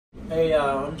Hey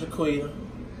y'all, I'm Jaquita.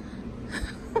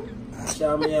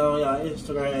 Shout me on y'all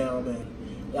Instagram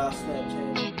and y'all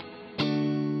Snapchat.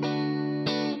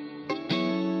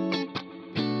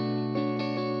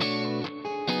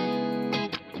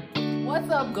 What's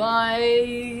up,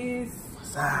 guys?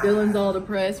 What's up? Dylan's all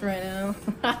depressed right now.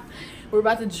 We're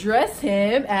about to dress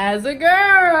him as a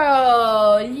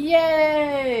girl.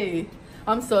 Yay!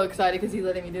 I'm so excited because he's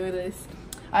letting me do this.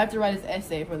 I have to write his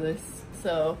essay for this,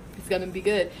 so it's gonna be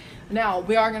good. Now,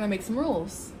 we are gonna make some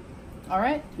rules. All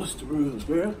right? What's the rules,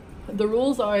 girl? The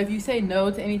rules are if you say no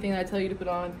to anything I tell you to put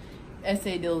on,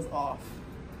 essay deal's off.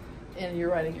 And you're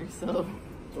writing yourself.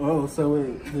 Oh, so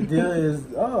wait, the deal is,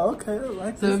 oh, okay. I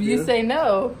like So this if you deal. say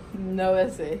no, no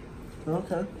essay.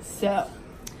 Okay. So,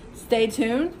 stay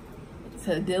tuned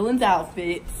to Dylan's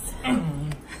outfits.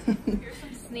 Here's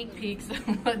some sneak peeks of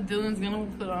what Dylan's gonna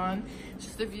put on.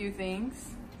 Just a few things.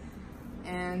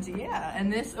 And yeah,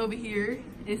 and this over here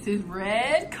is his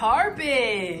red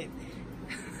carpet.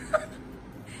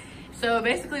 So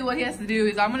basically what he has to do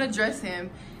is I'm gonna dress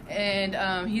him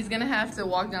and he's gonna have to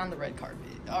walk down the red carpet.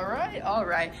 All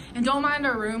right. And don't mind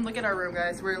our room. Look at our room,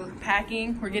 guys. We're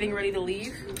packing, we're getting ready to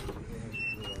leave.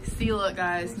 See, look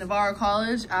guys, Navarro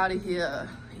College out of here.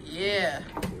 Yeah.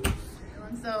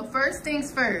 So first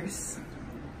things first.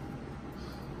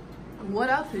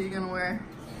 What outfit are you gonna wear?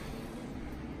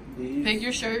 These. Pick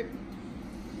your shirt.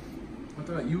 I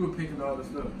thought you were picking all the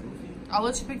stuff. I'll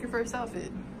let you pick your first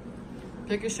outfit.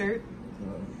 Pick a shirt.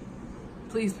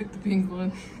 Please pick the pink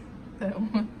one. That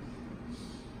one.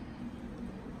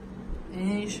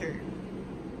 Any shirt.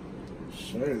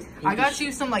 Shirt. I got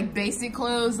you some like basic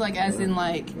clothes, like as in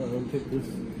like. Pick this.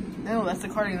 No, that's the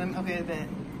cardigan. Okay,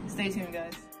 then. Stay tuned,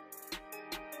 guys.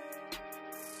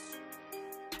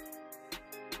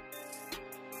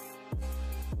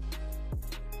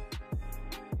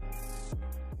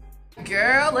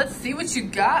 Girl, let's see what you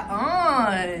got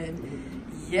on.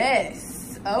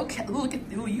 Yes. Okay. Ooh, look at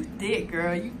you thick,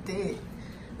 girl. You thick.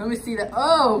 Let me see that.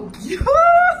 Oh,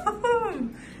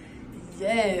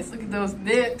 yes. Look at those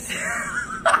nips.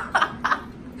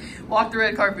 Walk the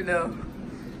red carpet now.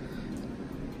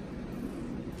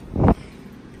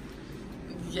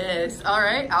 Yes. All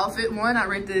right. Outfit 1. I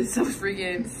rate this a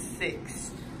freaking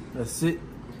 6. That's it.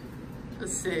 A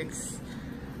 6.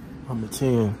 I'm a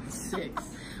 10. 6.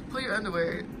 Put your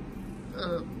underwear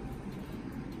up.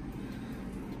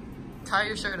 Tie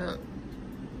your shirt up.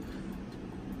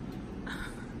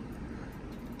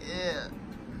 Yeah.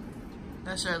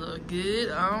 That shirt look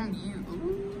good on you.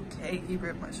 Ooh, okay, he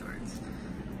ripped my shorts.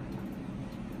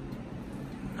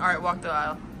 All right, walk the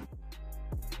aisle.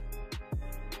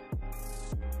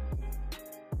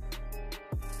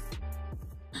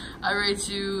 I rate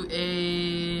you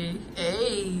a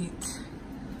 8.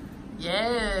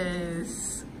 Yes.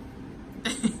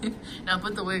 Now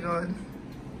put the wig on.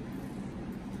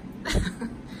 Yeah.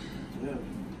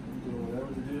 Do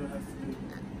whatever the deal has to do.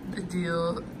 The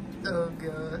deal. Oh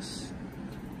gosh.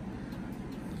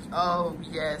 Oh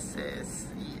yes, sis.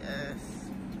 Yes.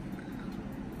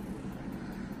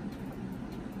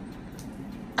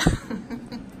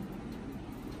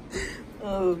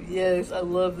 Oh yes, I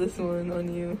love this one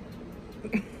on you.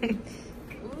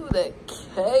 Ooh, that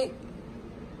cake.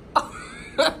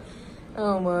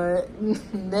 Oh my,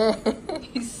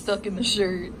 he's stuck in the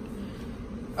shirt.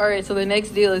 All right, so the next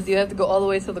deal is you have to go all the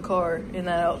way to the car in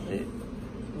that outfit.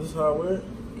 This is how I wear it?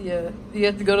 Yeah, you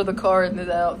have to go to the car in this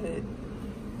outfit.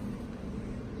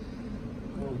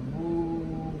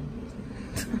 Oh,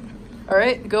 All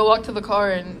right, go walk to the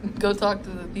car and go talk to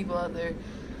the people out there.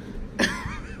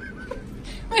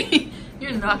 Wait,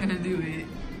 you're not gonna do it.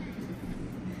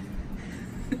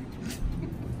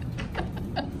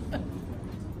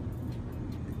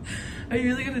 Are you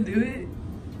really gonna do it?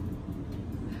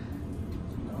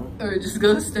 no. Or just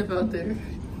go step out there.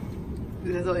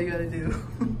 That's all you gotta do.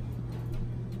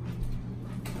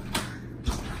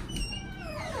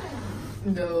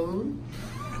 No.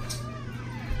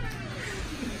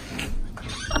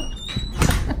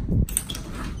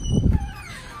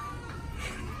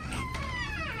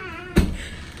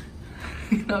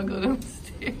 I'll go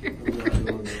downstairs.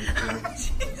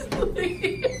 She's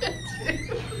looking at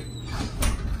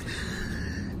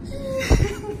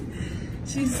you.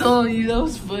 She saw you. That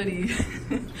was funny.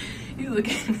 You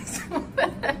looking so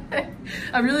bad.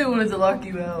 I really wanted to lock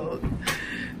you out.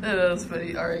 That was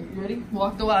funny. All right, you ready?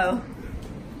 Walk the aisle.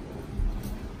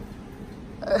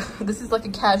 This is like a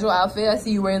casual outfit. I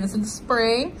see you wearing this in the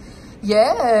spring.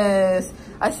 Yes.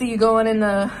 I see you going in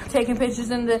the, taking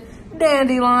pictures in the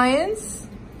dandelions.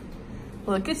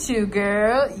 Look at you,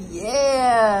 girl.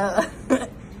 Yeah.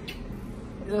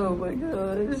 Oh my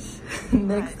gosh.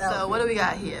 Next right, so what do we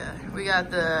got here? We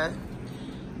got the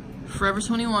Forever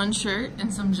 21 shirt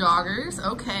and some joggers.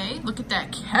 Okay, look at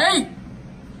that K.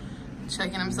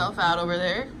 Checking himself out over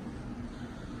there.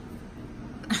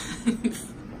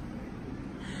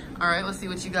 All right, let's see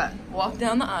what you got. Walk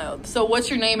down the aisle. So what's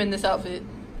your name in this outfit?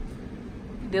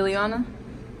 Diliana?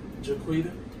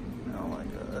 Jaquita. Oh my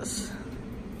gosh.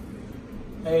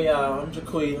 Hey y'all, I'm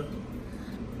Jaquita.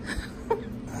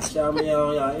 Shout me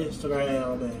on y'all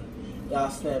Instagram and y'all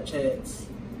Snapchats.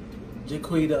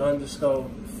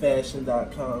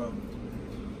 Jaquita_fashion.com.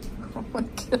 Oh my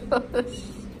gosh.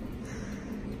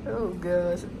 Oh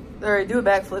gosh. Alright, do a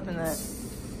backflip in that.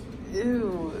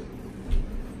 Ew.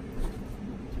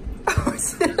 Oh,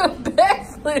 it's a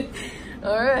backflip.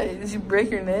 Alright, did you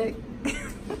break your neck?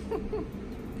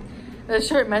 That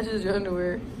shirt matches your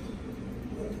underwear.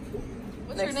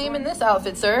 What's your name in this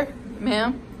outfit, sir?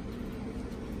 Ma'am?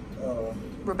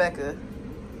 Rebecca.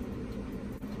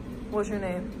 What's your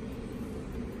name?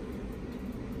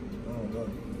 I don't know.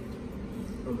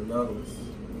 I'm anonymous.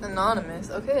 Anonymous.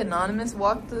 Okay, anonymous.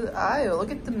 Walk the aisle. Look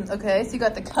at them. Okay, so you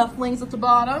got the cufflinks at the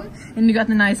bottom, and you got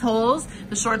the nice holes.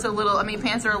 The shorts are a little,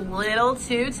 pants are a little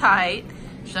too tight.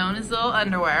 Showing his little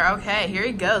underwear. Okay, here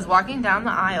he goes, walking down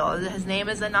the aisle. His name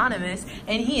is Anonymous,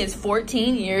 and he is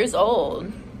 14 years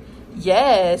old.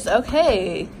 Yes,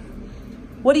 okay.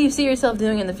 What do you see yourself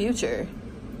doing in the future?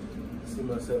 See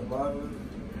myself modeling.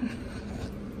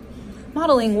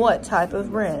 Modeling what type of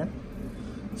brand?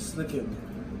 Slick it.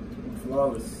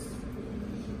 Flawless.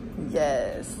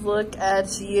 Yes, look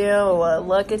at you.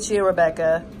 Look at you,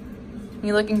 Rebecca.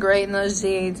 You're looking great in those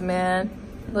jeans, man.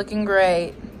 Looking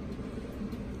great.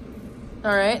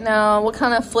 All right, now what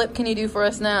kind of flip can you do for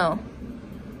us now?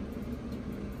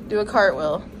 Do a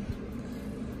cartwheel.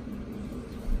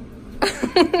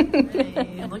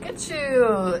 Hey, look at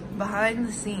you behind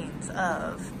the scenes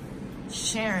of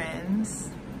Sharon's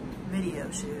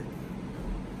video shoot.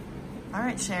 All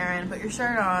right, Sharon, put your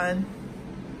shirt on.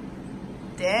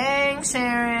 Dang,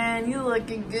 Sharon, you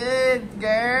looking good,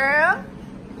 girl.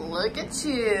 Look at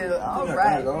you. All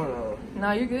right.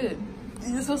 No, you're good.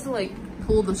 You're supposed to like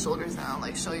pull the shoulders down,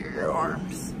 like show your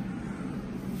arms.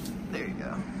 There you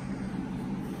go.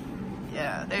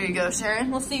 Yeah, there you go,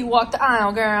 Sharon. Let's see you walk the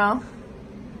aisle, girl.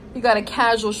 You got a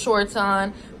casual shorts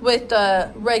on with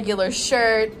a regular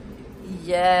shirt.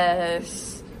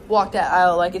 Yes. Walk that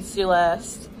aisle like it's your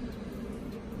last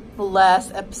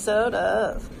episode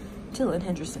of Dylan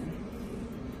Henderson.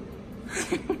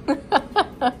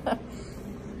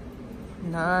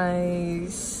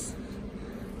 Nice.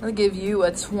 I'll give you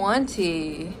a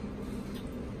 20.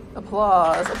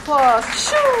 Applause, applause.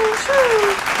 Shoo,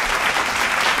 shoo.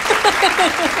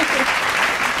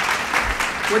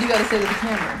 What do you got to say to the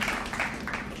camera?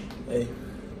 Hey,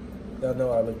 y'all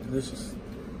know I look delicious.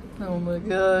 Oh my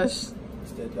gosh.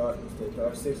 It's that dark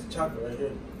 60 chocolate right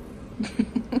here.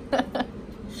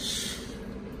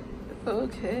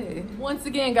 Okay. Once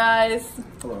again, guys.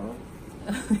 Hello.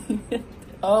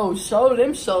 Oh, show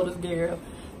them shoulders, girl.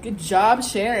 Good job,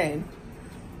 Sharon.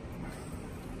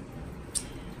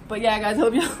 But yeah, guys,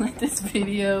 hope y'all like this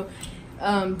video.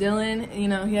 Dylan, you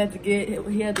know, he had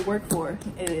to work for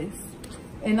it.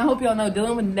 And I hope y'all know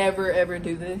Dylan would never ever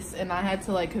do this, and I had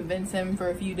to like convince him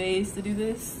for a few days to do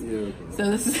this. Yeah.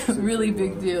 So this is a really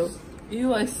big deal.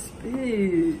 Ew, I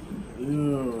spit.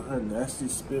 Ew, her nasty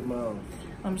spit mouth.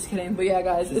 I'm just kidding, but yeah,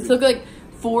 guys, it took like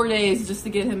 4 days just to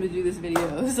get him to do this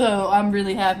video, so I'm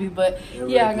really happy. But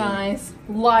yeah, guys,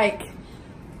 like,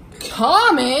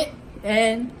 comment,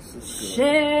 and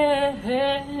share,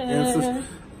 and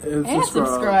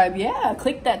subscribe. Yeah,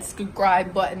 click that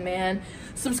subscribe button, man.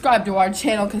 Subscribe to our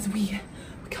channel because we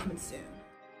coming soon.